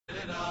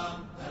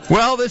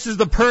Well, this is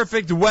the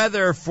perfect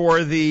weather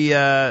for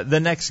the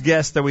next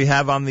guest that we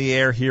have on the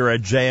air here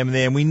at JM,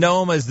 and we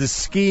know him as the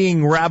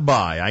skiing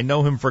rabbi. I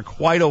know him for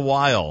quite a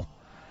while,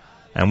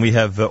 and we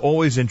have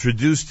always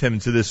introduced him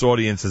to this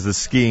audience as the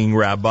skiing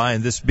rabbi,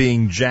 and this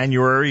being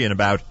January and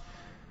about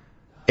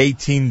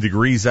 18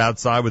 degrees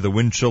outside with a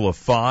wind chill of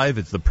 5,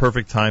 it's the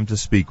perfect time to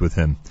speak with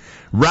him.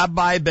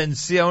 Rabbi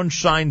Ben-Zion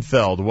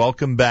Scheinfeld,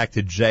 welcome back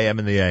to JM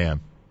in the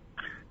AM.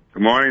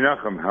 Good morning,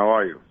 Nachum. How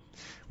are you?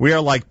 We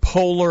are like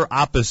polar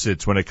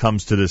opposites when it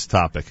comes to this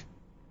topic.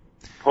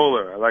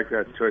 Polar. I like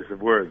that choice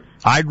of words.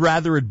 I'd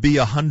rather it be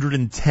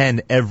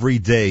 110 every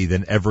day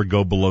than ever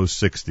go below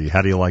 60.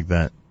 How do you like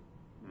that?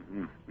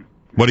 Mm-hmm.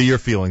 What are your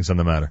feelings on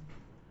the matter?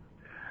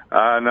 No,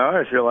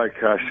 I feel like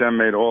Hashem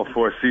made all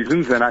 4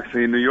 seasons, and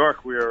actually in New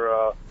York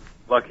we're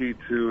lucky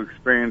to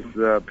experience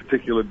the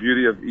particular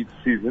beauty of each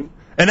season.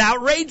 An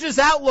outrageous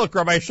outlook,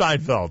 Rabbi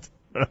Scheinfeld.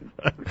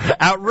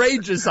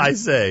 Outrageous, I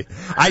say.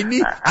 I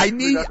need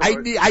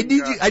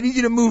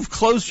you to move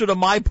closer to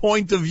my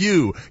point of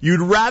view. You'd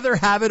rather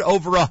have it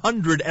over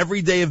 100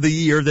 every day of the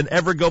year than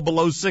ever go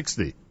below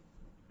 60.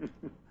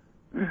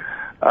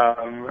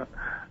 I'm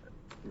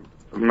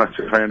not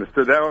sure if I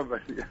understood that one,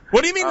 but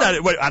what do you mean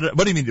what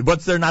do you mean?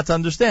 What's there not to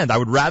understand? I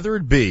would rather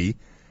it be.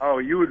 Oh,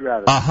 you would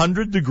rather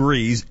 100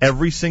 degrees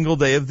every single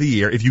day of the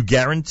year if you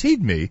guaranteed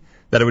me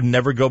that it would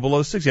never go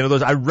below 60. In other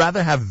words, I'd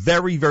rather have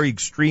very, very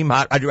extreme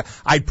hot.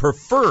 I'd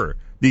prefer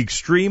the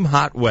extreme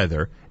hot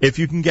weather if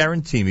you can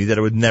guarantee me that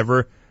it would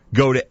never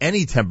go to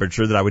any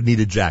temperature that I would need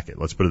a jacket.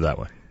 Let's put it that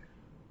way.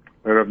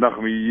 Rav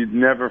Nachum, you'd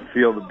never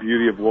feel the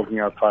beauty of walking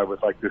outside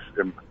with like this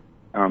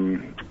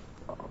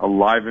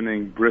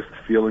enlivening, brisk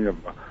feeling of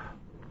a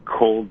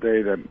cold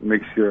day that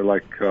makes your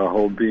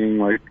whole being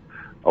like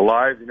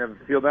alive. You never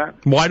feel that?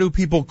 Why do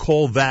people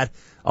call that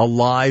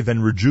alive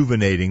and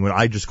rejuvenating when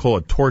I just call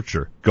it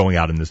torture going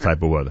out in this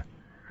type of weather?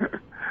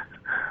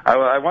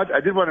 I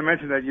did want to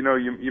mention that,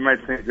 you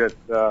might think that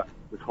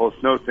this whole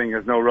snow thing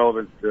has no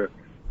relevance to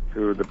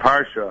the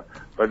parsha,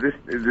 but it's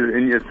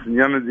in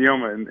Yom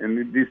Yoma,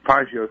 and these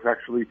parshas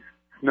actually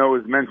snow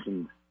is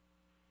mentioned.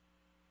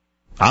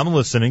 I'm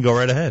listening. Go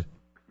right ahead.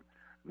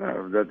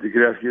 No, that you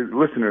could ask your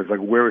listeners,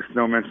 where is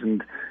snow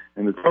mentioned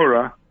in the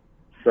Torah?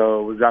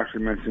 So it was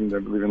actually mentioned, I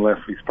believe, in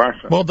last week's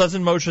parsha. Well,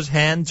 doesn't Moshe's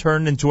hand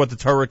turn into what the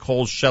Torah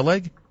calls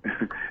sheleg?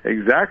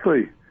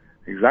 Exactly.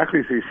 So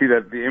you see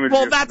that the image.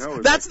 Well,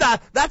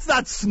 that's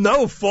not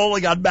snow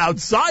falling on Mount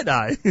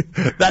Sinai.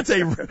 That's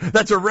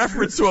a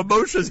reference to what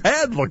Moshe's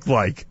hand looked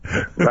like.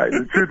 Right.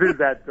 The truth is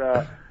that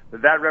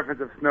that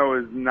reference of snow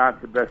is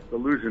not the best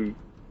illusion.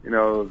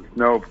 Snow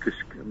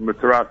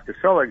Matzaras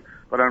Kasholeg,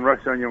 but on Rosh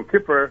Hashanah Yom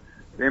Kippur,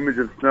 the image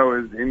of snow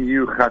is in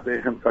you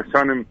Chatechem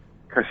Sashanim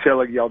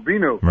Kasheleg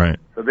Yalbinu. Right.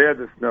 So there,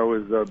 the snow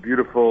is a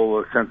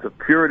beautiful sense of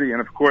purity,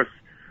 and of course,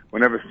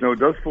 whenever snow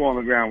does fall on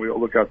the ground, we all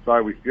look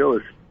outside, we feel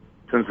this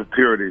sense of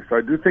purity. So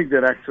I do think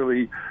that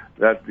actually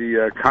that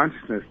the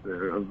consciousness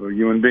of a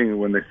human being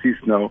when they see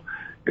snow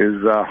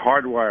is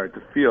hardwired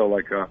to feel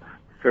like a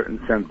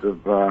certain sense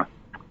of the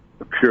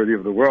purity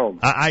of the world.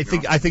 I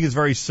think it's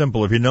very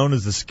simple. If you're known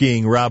as the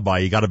skiing rabbi,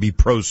 you got to be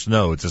pro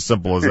snow. It's as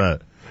simple as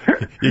that.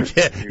 You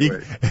can't.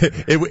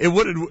 It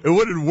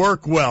wouldn't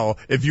work well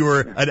if you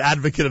were an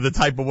advocate of the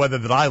type of weather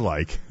that I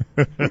like.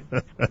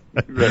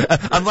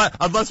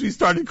 Unless we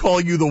started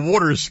calling you the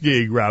water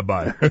skiing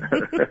rabbi,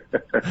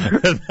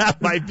 that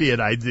might be an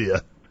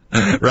idea.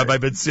 Rabbi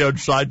Ben-Zion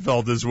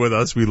Scheinfeld is with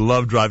us. We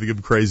love driving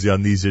him crazy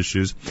on these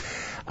issues.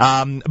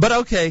 But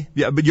okay,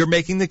 but you're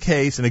making the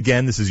case, and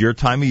again, this is your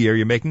time of year.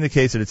 You're making the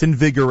case that it's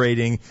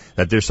invigorating,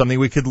 that there's something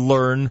we could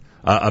learn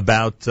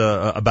about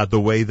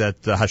the way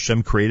that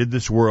Hashem created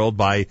this world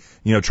by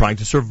trying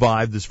to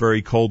survive this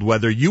very cold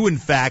weather. You, in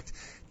fact,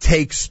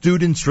 take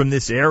students from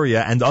this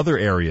area and other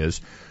areas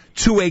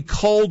to a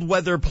cold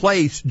weather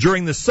place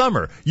during the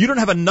summer. You don't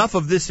have enough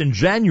of this in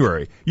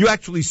January. You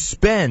actually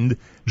spend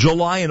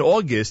July and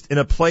August in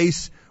a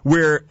place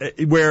where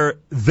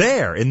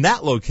there, in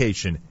that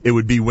location, it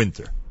would be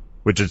winter.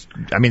 Which is,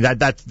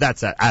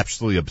 that's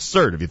absolutely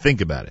absurd if you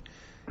think about it.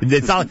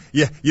 It's not,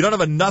 you don't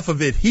have enough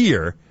of it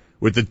here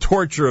with the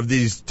torture of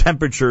these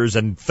temperatures,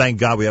 and thank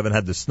God we haven't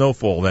had the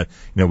snowfall that,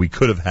 we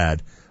could have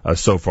had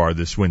so far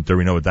this winter.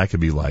 We know what that could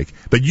be like.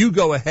 But you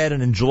go ahead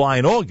and in July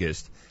and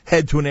August,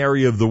 head to an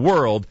area of the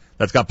world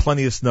that's got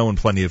plenty of snow and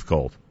plenty of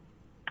cold.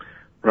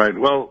 Right.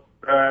 Well,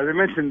 as I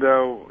mentioned,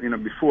 though,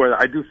 before,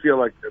 I do feel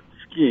like that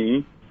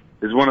skiing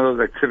is one of those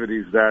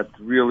activities that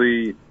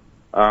really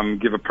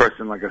give a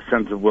person like a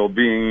sense of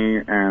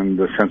well-being and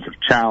a sense of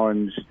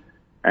challenge,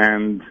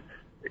 and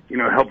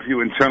helps you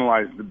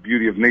internalize the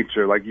beauty of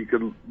nature. Like you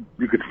could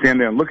stand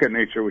there and look at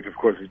nature, which of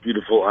course is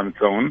beautiful on its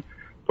own,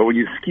 but when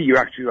you ski, you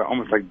actually are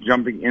almost like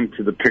jumping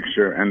into the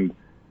picture and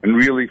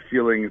really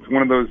feeling. It's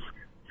one of those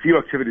few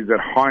activities that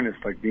harness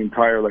like the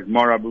entire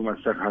Marabu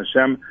Masech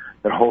Hashem,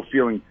 that whole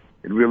feeling.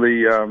 It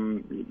really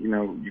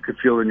you could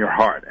feel it in your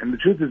heart. And the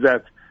truth is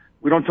that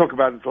we don't talk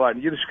about this a lot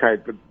in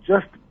Yiddishkeit, but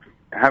just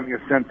having a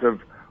sense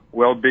of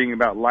well-being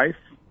about life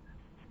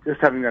just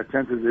having that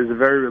sense is a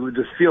very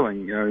religious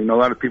feeling. You know, a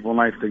lot of people in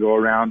life, they go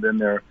around and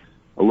they're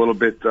a little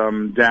bit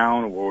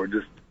down or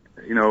just,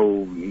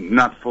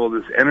 not full of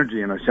this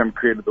energy. And Hashem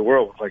created the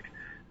world with like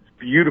this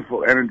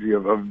beautiful energy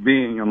of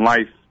being in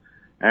life.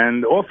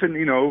 And often,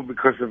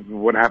 because of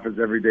what happens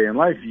every day in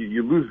life,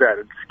 you lose that.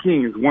 And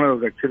skiing is one of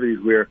those activities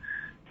where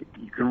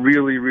you can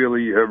really,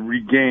 really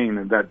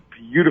regain that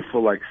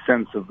beautiful like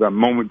sense of the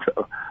moment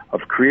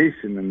of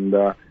creation. And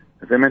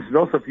as I mentioned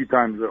also a few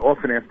times,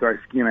 often after I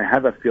ski and I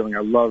have that feeling,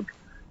 I love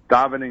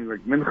davening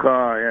like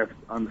mincha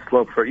on the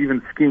slopes, or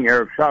even skiing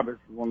Erev Shabbos,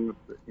 as long as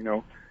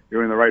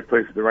you're in the right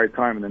place at the right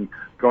time, and then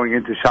going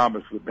into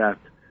Shabbos with that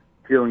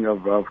feeling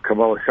of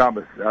Kabbalah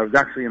Shabbos. I was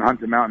actually in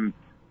Hunter Mountain,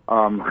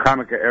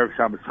 Hanukkah, Erev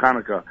Shabbos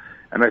Hanukkah,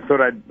 and I thought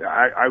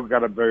I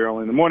got up very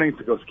early in the morning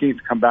to go skiing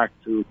to come back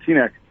to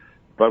Teaneck.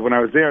 But when I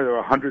was there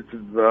were hundreds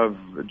of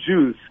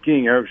Jews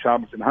skiing Erev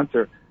Shabbos in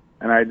Hunter,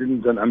 and I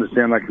didn't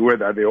understand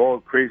are they all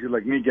crazy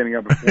like me, getting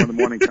up at 4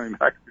 a.m. coming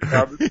back to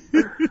Shabbos?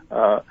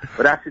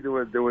 But actually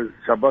there was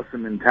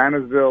Shabbosim in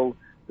Tannersville,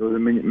 there was a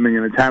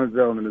minyan in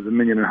Tannersville, and then there's a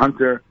minyan in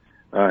Hunter,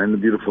 in the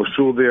beautiful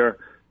shul there.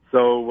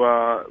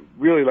 So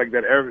really like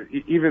that,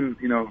 even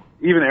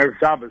Erev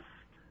Shabbos,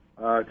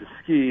 to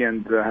ski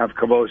and to have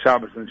Kabbalah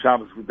Shabbos and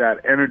Shabbos with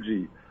that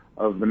energy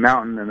of the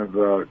mountain and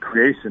of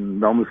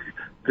creation, almost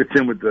fits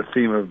in with the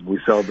theme of we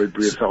celebrate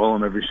Bria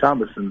Shalom every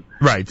Shabbos. And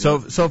right.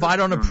 So if I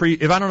don't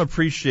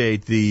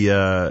appreciate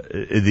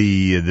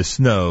the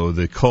snow,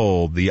 the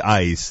cold, the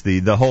ice,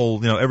 the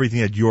whole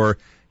everything that you're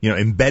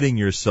embedding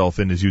yourself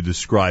in as you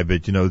describe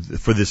it,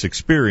 for this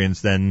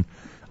experience, then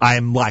I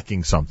am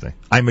lacking something.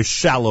 I'm a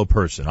shallow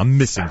person. I'm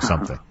missing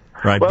something.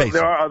 Right. Well, basically.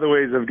 There are other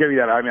ways of getting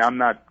that. I mean, I'm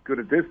not good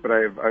at this, but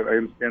I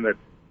understand that,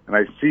 and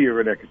I see it,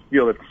 and I can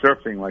feel it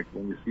surfing, like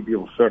when you see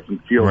people surf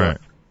and feel right.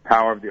 the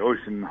power of the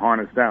ocean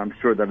harnessed down. I'm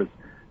sure that it's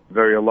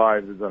very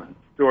alive. There's a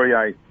story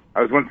I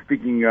was once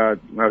speaking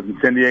when I was in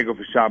San Diego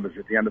for Shabbos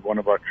at the end of one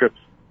of our trips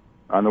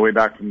on the way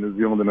back from New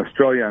Zealand and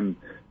Australia, and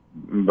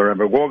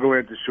Rabbi Walger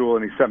went to shul,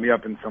 and he set me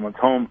up in someone's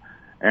home,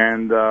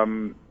 and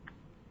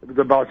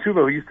the Baal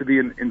Tshuva who used to be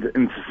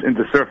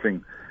into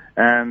surfing.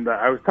 And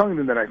I was telling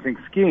them that I think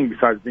skiing,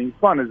 besides being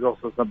fun, is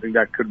also something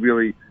that could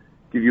really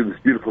give you this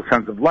beautiful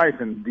sense of life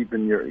and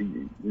deepen your,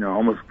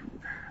 almost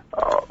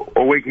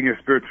awaken your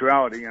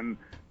spirituality. And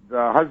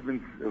the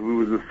husband, who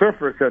was a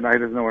surfer, said, "No, he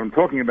doesn't know what I'm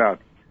talking about."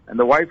 And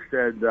the wife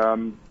said,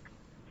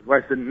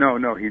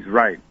 "No, he's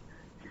right."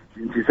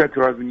 And she said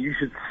to her husband, "You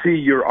should see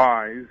your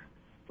eyes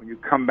when you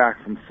come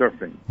back from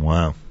surfing."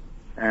 Wow.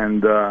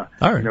 And all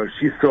right.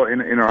 She saw in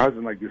her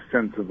husband like this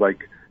sense of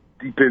like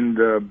deepened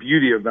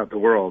beauty about the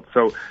world.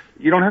 So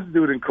you don't have to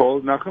do it in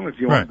cold, Nachum, if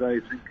you right.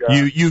 want. I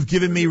think you've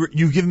given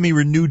me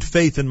renewed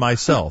faith in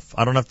myself.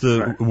 I don't have to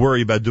right.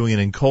 worry about doing it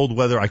in cold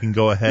weather. I can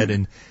go ahead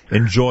and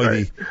enjoy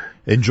right.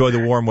 enjoy the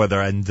warm weather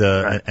and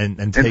right.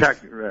 and take. In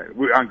fact, right.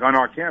 On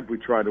our camp we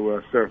try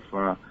to surf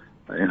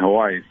in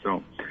Hawaii.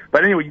 So,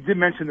 but anyway, you did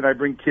mention that I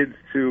bring kids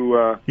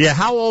to. Yeah,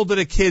 how old are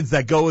the kids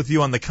that go with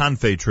you on the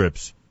Confay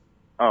trips?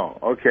 Oh,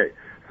 okay.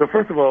 So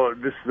first of all,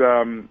 this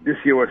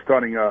year we're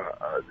starting.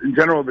 In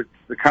general,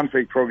 the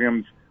Confay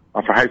programs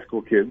are for high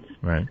school kids,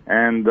 right?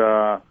 And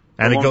a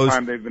long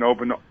time they've been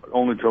open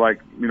only to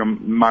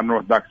modern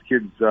Orthodox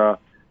kids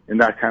in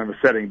that kind of a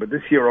setting. But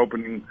this year,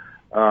 opening.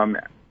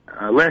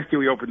 Last year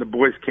we opened the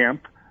boys'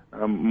 camp,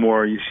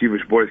 more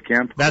yeshivish boys'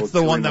 camp. That's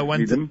the one that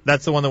went.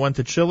 That's the one that went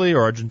to Chile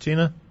or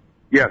Argentina.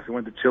 Yes, it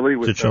went to Chile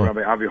with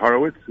Rabbi Avi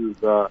Horowitz,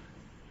 who's a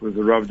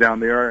Rav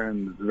down there,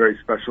 and it's very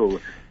special.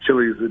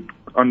 Chile is an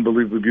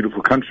unbelievably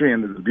beautiful country,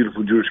 and there's a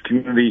beautiful Jewish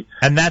community.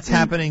 And that's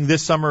happening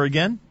this summer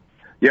again?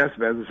 Yes,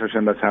 Be'ezus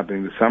Hashem, that's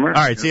happening this summer.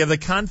 All right, so you have the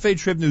Confay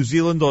trip, New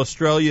Zealand,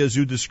 Australia, as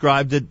you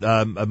described it,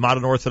 a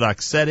modern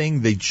Orthodox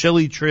setting. The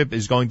Chile trip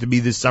is going to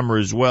be this summer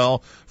as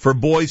well. For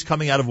boys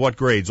coming out of what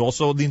grades?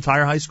 Also the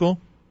entire high school?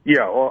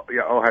 Yeah, all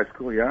high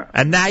school, yeah.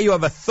 And now you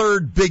have a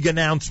third big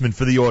announcement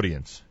for the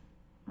audience.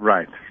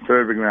 Right,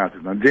 third big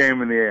announcement. On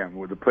JM in the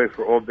AM, the place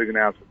where all big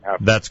announcements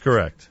happen. That's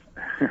correct.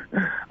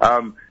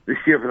 This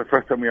year, for the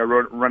first time, we are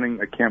running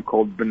a camp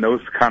called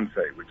Benos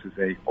Confay, which is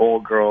a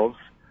all-girls,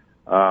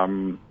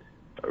 sort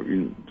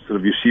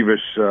of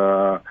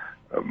yeshivish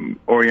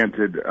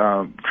oriented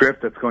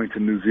trip that's going to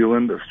New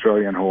Zealand,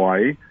 Australia, and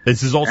Hawaii.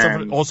 This is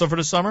also for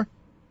the summer?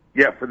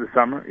 Yeah, for the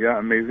summer. Yeah,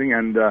 amazing.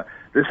 And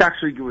this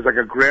actually was like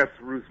a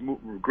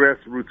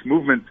grassroots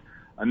movement.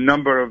 A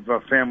number of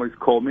families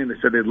called me and they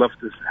said they'd love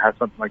to have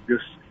something like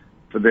this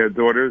for their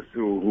daughters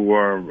who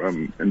are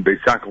in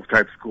Beis Yaakov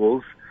type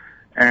schools.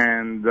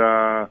 And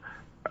I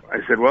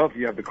said, well, if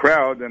you have the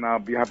crowd, then I'll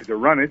be happy to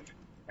run it.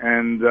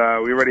 And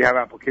we already have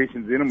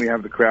applications in, and we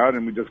have the crowd,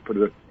 and we just put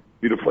a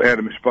beautiful ad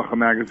in Mishpacha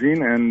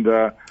magazine. And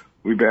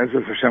we,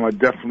 Be'ezus Hashem, are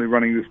definitely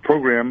running this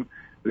program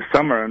this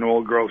summer, an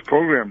all-girls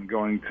program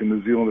going to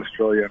New Zealand,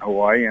 Australia, and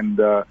Hawaii. And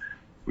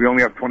we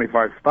only have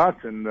 25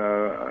 spots, and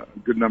a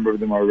good number of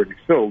them are already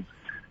filled.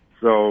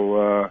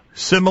 So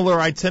similar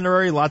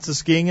itinerary, lots of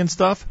skiing and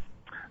stuff?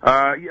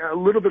 Yeah, a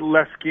little bit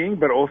less skiing,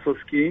 but also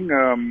skiing.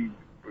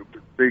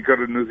 They go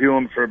to New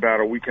Zealand for about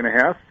a week and a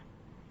half,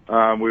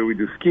 where we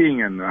do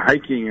skiing and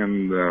hiking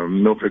and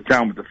Milford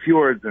Sound with the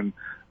fjords and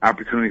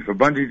opportunity for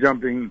bungee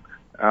jumping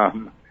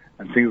and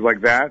things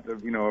like that. A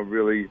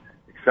really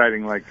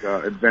exciting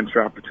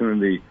adventure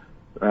opportunity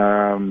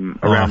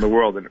around the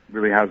world that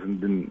really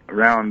hasn't been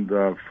around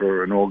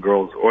for an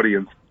all-girls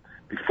audience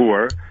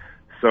before.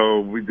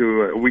 So we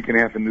do a week and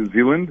a half in New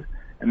Zealand,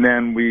 and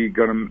then we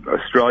go to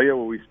Australia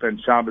where we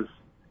spend Shabbos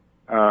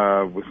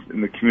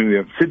in the community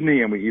of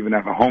Sydney, and we even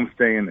have a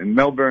homestay in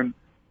Melbourne.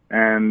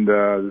 And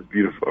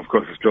beautiful, of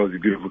course, Australia's a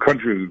beautiful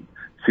country. We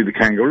see the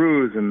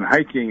kangaroos and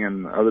hiking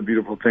and other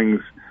beautiful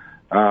things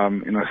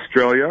in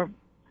Australia.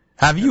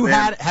 Have you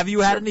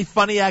had any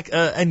funny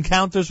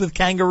encounters with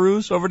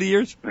kangaroos over the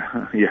years?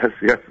 Yes.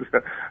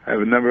 I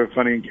have a number of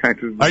funny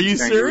encounters with Are you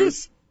kangaroos.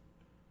 serious?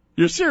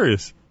 You're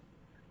serious?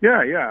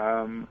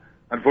 Yeah.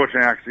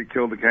 Unfortunately, I actually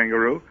killed a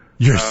kangaroo.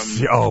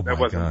 Oh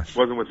my gosh.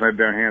 Wasn't with my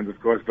bare hands, of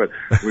course, but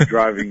we're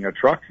driving a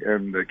truck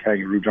and the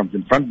kangaroo jumped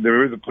in front.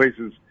 There is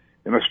places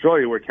in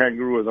Australia where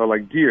kangaroos are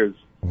like deers.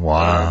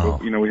 Wow.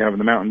 We have in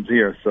the mountains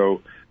here.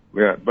 So,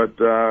 yeah. But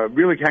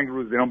really,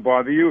 kangaroos, they don't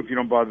bother you if you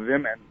don't bother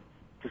them, and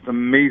just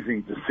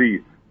amazing to see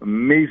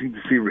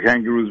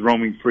kangaroos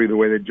roaming free, the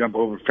way they jump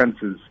over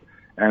fences,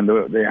 and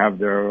they have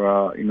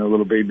their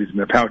little babies in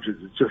their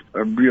pouches. It's just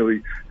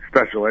really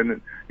special.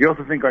 And you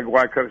also think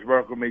why Kadosh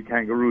Baruch Hu made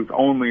kangaroos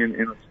only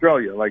in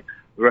Australia, like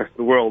the rest of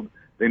the world.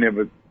 They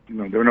never,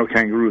 there were no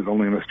kangaroos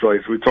only in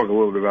Australia. So we talk a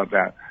little bit about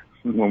that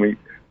when we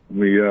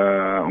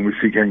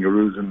see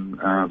kangaroos and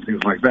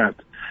things like that.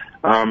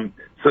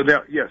 So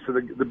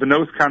the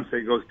Benos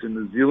Kanfei goes to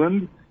New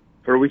Zealand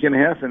for a week and a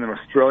half, and then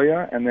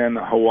Australia, and then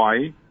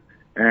Hawaii,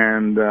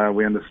 and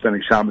we end up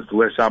spending the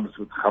last Shabbos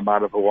with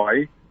Chabad of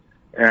Hawaii.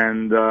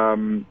 And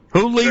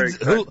who leads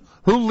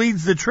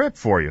the trip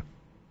for you?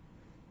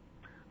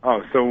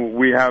 Oh, so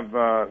we have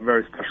a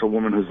very special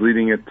woman who's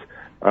leading it.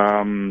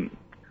 I'm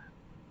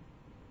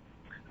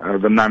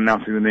not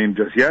announcing the name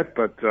just yet,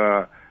 but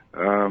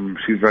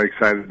she's very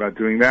excited about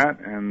doing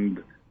that.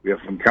 And we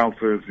have some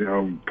counselors,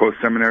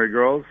 post-seminary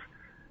girls.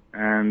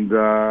 And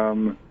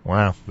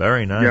wow,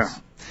 very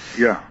nice.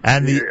 Yeah.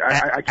 And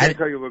I can't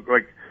tell you,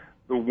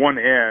 the one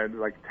ad,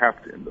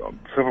 tapped in.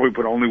 So we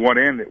put only one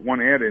ad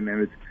in,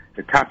 and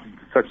it taps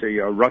into such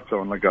a rut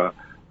zone,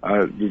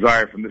 a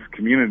desire from this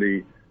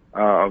community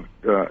to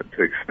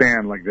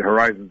expand, the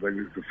horizons.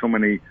 There's so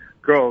many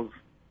girls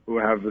who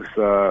have this,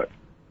 what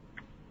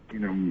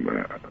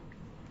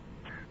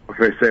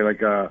can I say,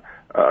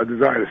 a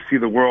desire to see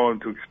the world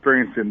and to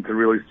experience it and to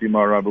really see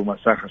Marabu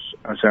Masach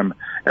Hashem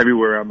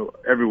everywhere,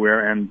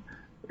 and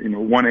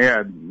one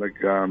ad,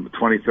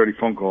 20, 30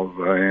 phone calls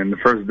in the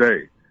first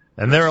day.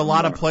 And there are a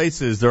lot of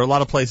places.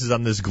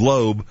 On this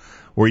globe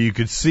where you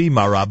could see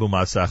Marabu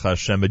Masach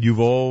Hashem, but you've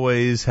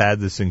always had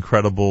this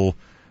incredible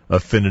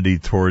affinity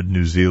toward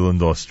New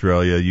Zealand,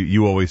 Australia.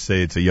 You always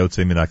say it's a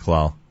Yotze Min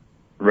HaKlal.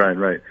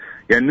 Right.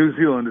 Yeah, New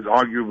Zealand is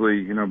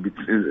arguably,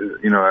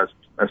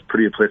 as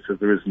pretty a place as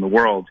there is in the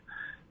world.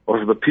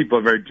 Also, the people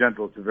are very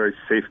gentle. It's a very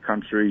safe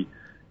country,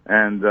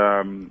 and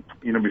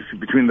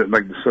between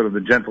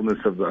the gentleness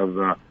of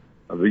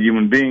the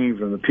human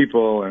beings and the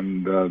people,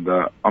 and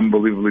the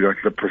unbelievably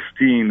the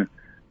pristine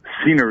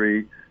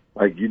scenery,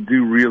 you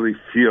do really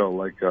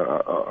feel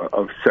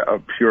a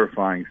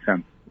purifying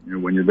sense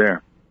when you're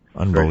there.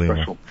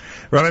 Unbelievable.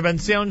 Rabbi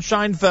Ben-Zion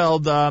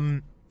Scheinfeld,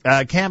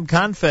 Camp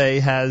Kanfei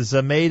has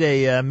made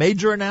a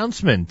major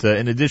announcement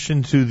in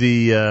addition to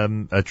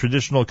the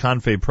traditional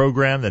Kanfei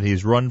program that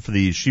he's run for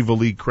the Yeshiva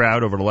League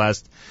crowd over the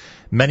last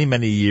many,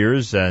 many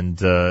years, and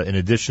in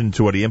addition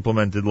to what he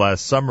implemented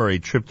last summer, a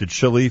trip to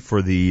Chile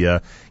for the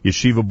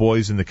Yeshiva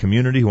boys in the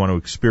community who want to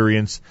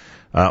experience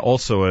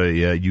also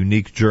a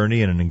unique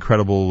journey and an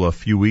incredible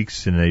few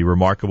weeks in a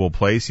remarkable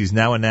place. He's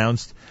now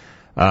announced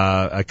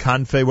a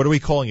Kanfei. What are we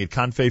calling it?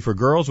 Kanfei for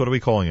girls? What are we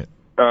calling it?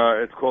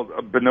 It's called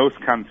Benos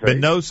Kanfei.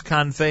 Benos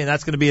Kanfei, and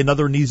that's going to be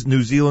another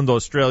New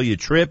Zealand-Australia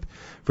trip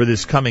for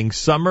this coming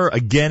summer.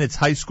 Again, it's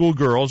high school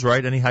girls,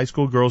 right? Any high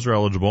school girls are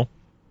eligible,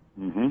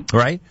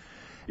 right?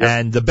 Yep.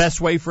 And the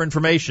best way for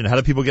information, how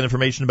do people get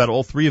information about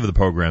all three of the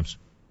programs?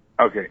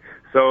 Okay,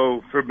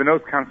 so for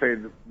Benos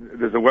Kanfei,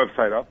 there's a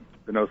website up,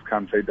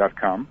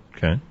 benoskanfei.com.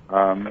 Okay.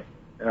 For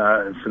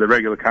the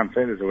regular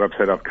Kanfei, there's a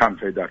website up,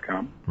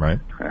 kanfei.com. Right.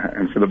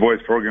 And for the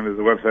boys program, there's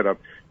a website up,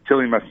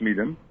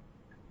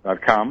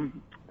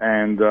 chilimasmidim.com.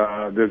 And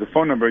there's a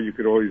phone number you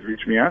could always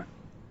reach me at.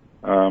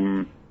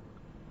 And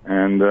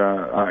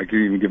I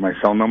can even give my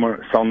cell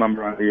number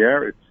on the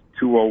air. It's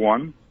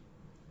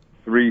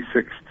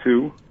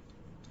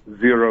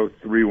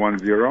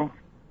 201-362-0310.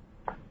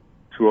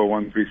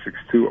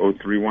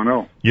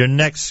 201-362-0310. Your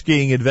next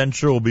skiing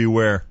adventure will be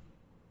where?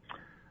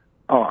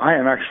 Oh, I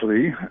am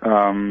actually,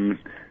 I'm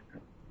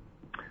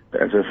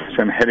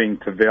heading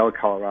to Vail,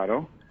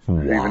 Colorado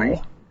this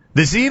evening.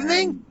 This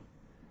evening?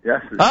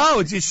 Yes.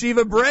 Oh, it's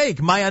Yeshiva break.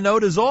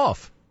 Mayanot is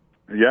off.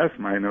 Yes,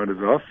 Mayanot is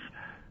off.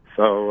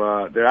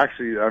 So, they're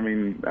actually,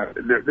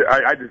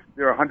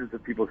 there are hundreds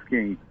of people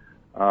skiing,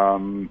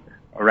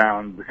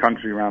 around the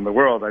country, around the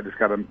world. I just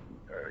got an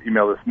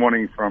email this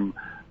morning from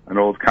an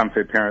old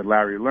Kanfei parent,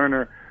 Larry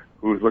Lerner,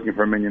 who's looking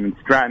for a minyan in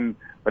Stratton,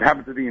 but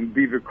happens to be in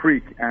Beaver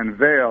Creek and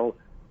Vale.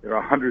 There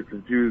are hundreds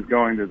of Jews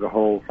going. There's a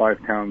whole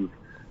 5 towns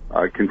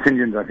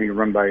contingent, I think,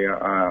 run by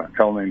a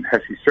fellow named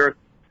Heshi Schertz.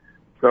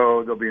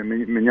 So there'll be a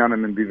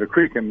minyanim in Beaver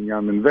Creek and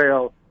minyanim in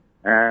Vale,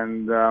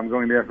 and I'm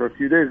going there for a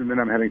few days, and then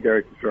I'm heading to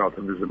Eretz Yisrael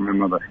to visit my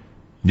mother.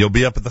 You'll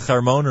be up at the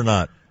Charmon or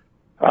not?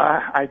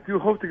 I do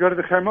hope to go to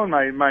the Charmon.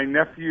 My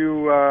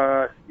nephew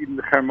skied in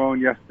the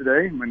Charmon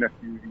yesterday, my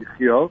nephew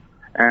Yechiel,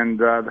 and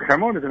the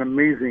Charmon is an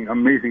amazing,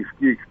 amazing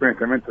ski experience.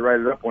 I meant to write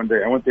it up one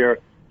day. I went there a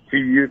few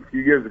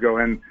years ago,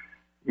 and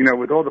you know,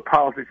 with all the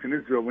politics in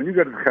Israel, when you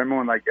go to the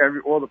Charmon, like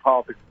all the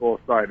politics fall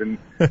aside, and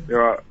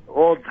there are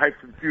all types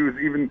of Jews,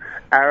 even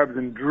Arabs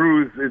and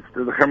Druze.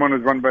 The Charmon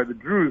is run by the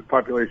Druze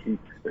population.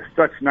 They're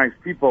such nice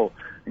people,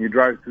 and you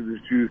drive through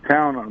this Jews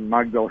town on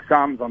Magdal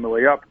Shams on the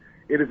way up.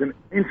 It is an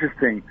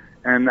interesting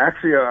and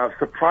actually a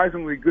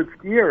surprisingly good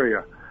ski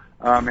area.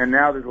 And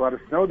now there's a lot of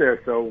snow there,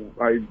 so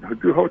I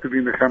do hope to be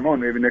in the Charmon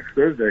maybe next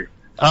Thursday.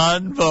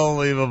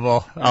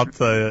 Unbelievable. I'll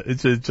tell you.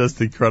 It's just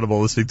incredible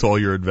listening to all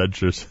your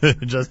adventures.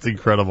 Just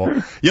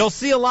incredible. You'll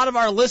see a lot of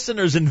our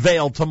listeners in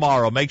Vail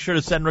tomorrow. Make sure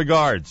to send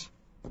regards.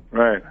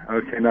 Right.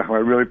 Okay, Nachum, I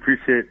really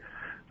appreciate,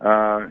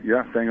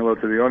 saying hello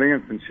to the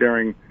audience and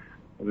sharing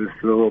this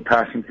little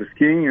passion for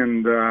skiing.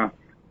 And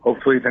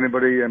hopefully if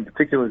anybody in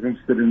particular is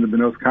interested in the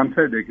Benos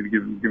concert, they could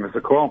give us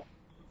a call.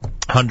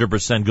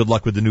 100%. Good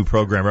luck with the new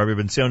program. Rabbi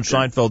Ben-Zion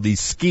Scheinfeld, the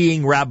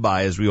skiing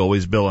rabbi, as we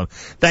always bill him.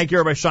 Thank you,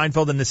 Rabbi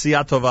Scheinfeld, and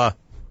Nesiyah Tova.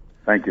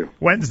 Thank you.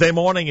 Wednesday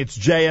morning, it's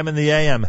JM in the AM.